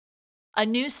A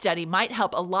new study might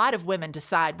help a lot of women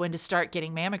decide when to start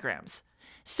getting mammograms.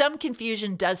 Some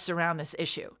confusion does surround this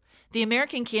issue. The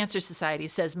American Cancer Society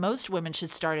says most women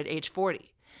should start at age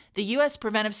 40. The U.S.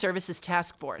 Preventive Services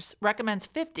Task Force recommends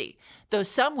 50, though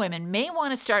some women may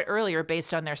want to start earlier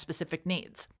based on their specific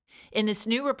needs. In this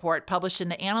new report published in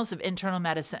the Annals of Internal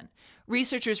Medicine,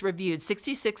 researchers reviewed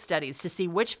 66 studies to see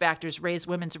which factors raise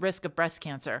women's risk of breast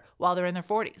cancer while they're in their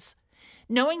 40s.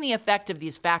 Knowing the effect of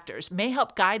these factors may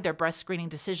help guide their breast screening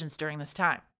decisions during this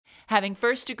time. Having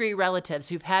first-degree relatives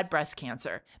who've had breast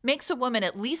cancer makes a woman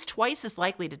at least twice as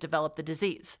likely to develop the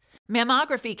disease.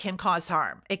 Mammography can cause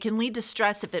harm. It can lead to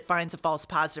stress if it finds a false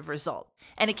positive result,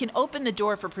 and it can open the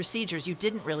door for procedures you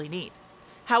didn't really need.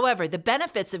 However, the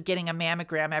benefits of getting a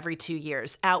mammogram every 2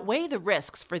 years outweigh the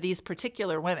risks for these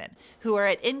particular women who are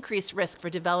at increased risk for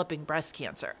developing breast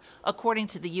cancer, according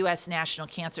to the U.S. National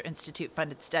Cancer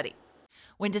Institute-funded study.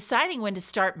 When deciding when to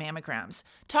start mammograms,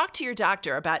 talk to your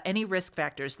doctor about any risk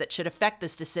factors that should affect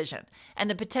this decision and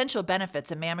the potential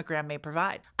benefits a mammogram may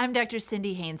provide. I'm Dr.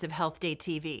 Cindy Haynes of Health Day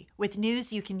TV with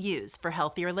news you can use for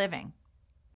healthier living.